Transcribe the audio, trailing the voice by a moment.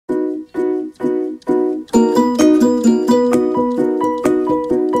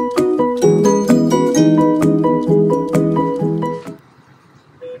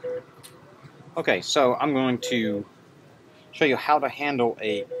Okay, so I'm going to show you how to handle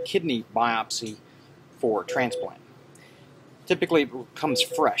a kidney biopsy for transplant. Typically it comes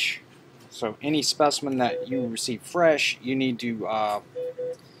fresh, so any specimen that you receive fresh, you need to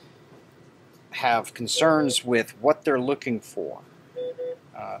have concerns with what they're looking for.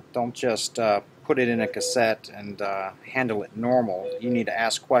 Don't just put it in a cassette and handle it normal. You need to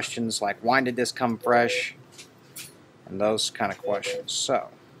ask questions like, why did this come fresh? And those kind of questions. So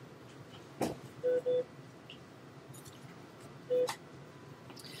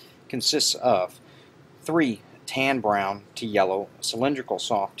consists of 3 tan brown to yellow cylindrical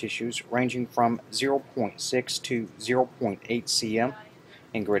soft tissues ranging from 0.6 to 0.8 cm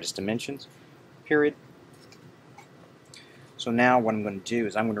in greatest dimensions, period. So now what I'm going to do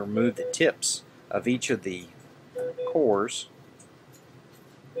is I'm going to remove the tips of each of the cores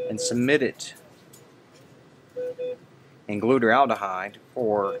and submit it in glutaraldehyde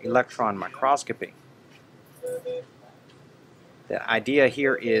for electron microscopy. The idea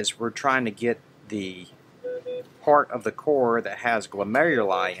here is we're trying to get the part of the core that has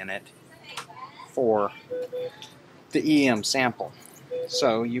glomeruli in it for the EM sample.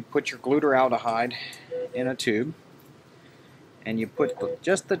 So you put your glutaraldehyde in a tube and you put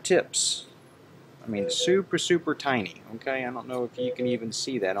just the tips. I mean, super tiny, okay? I don't know if you can even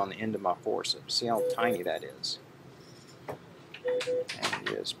see that on the end of my forceps. See how tiny that is? And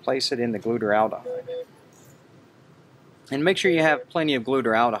you just place it in the glutaraldehyde. And make sure you have plenty of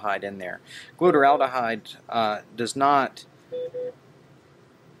glutaraldehyde in there. Glutaraldehyde does not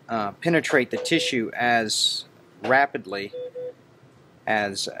penetrate the tissue as rapidly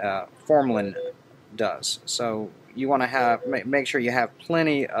as formalin does. So you want to make sure you have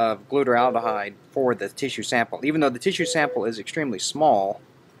plenty of glutaraldehyde for the tissue sample. Even though the tissue sample is extremely small,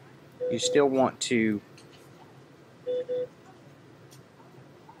 you still want to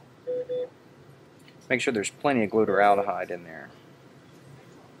make sure there's plenty of glutaraldehyde in there.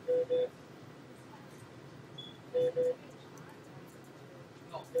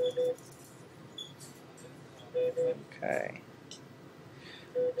 Okay.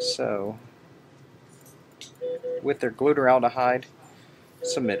 So, with their glutaraldehyde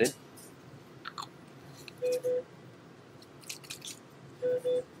submitted,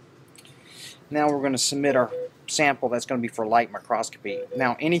 now we're going to submit our sample that's going to be for light microscopy.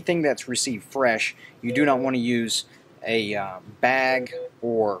 Now, anything that's received fresh, you do not want to use a bag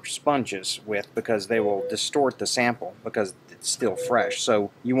or sponges with, because they will distort the sample because it's still fresh. So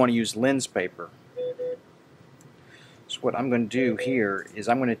you want to use lens paper. So what I'm going to do here is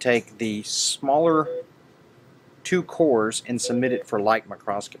I'm going to take the smaller 2 cores and submit it for light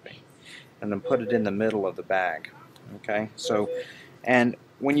microscopy, and then put it in the middle of the bag. Okay, so, and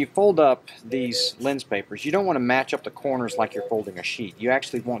when you fold up these lens papers, you don't want to match up the corners like you're folding a sheet. You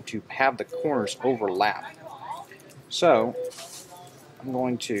actually want to have the corners overlap. So I'm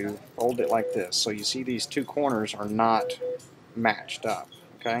going to fold it like this. So you see these 2 corners are not matched up.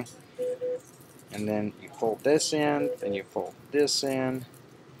 Okay, and then you fold this in, then you fold this in,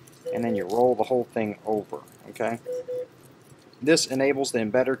 and then you roll the whole thing over. Okay, this enables the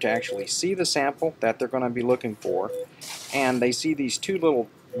embedder to actually see the sample that they're going to be looking for, and they see these 2 little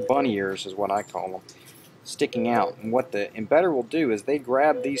bunny ears, is what I call them, sticking out. And what the embedder will do is they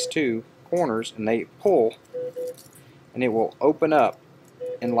grab these 2 corners and they pull, and it will open up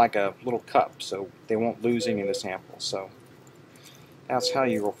in like a little cup, so they won't lose any of the sample. So that's how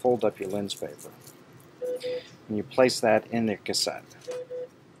you will fold up your lens paper. And you place that in the cassette.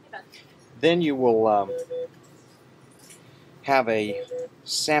 Then you will have a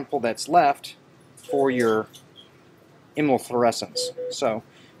sample that's left for your immunofluorescence. So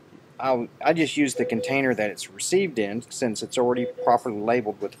I just use the container that it's received in, since it's already properly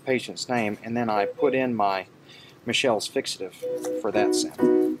labeled with the patient's name, and then I put in my Michel's fixative for that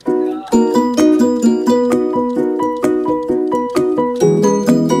sample.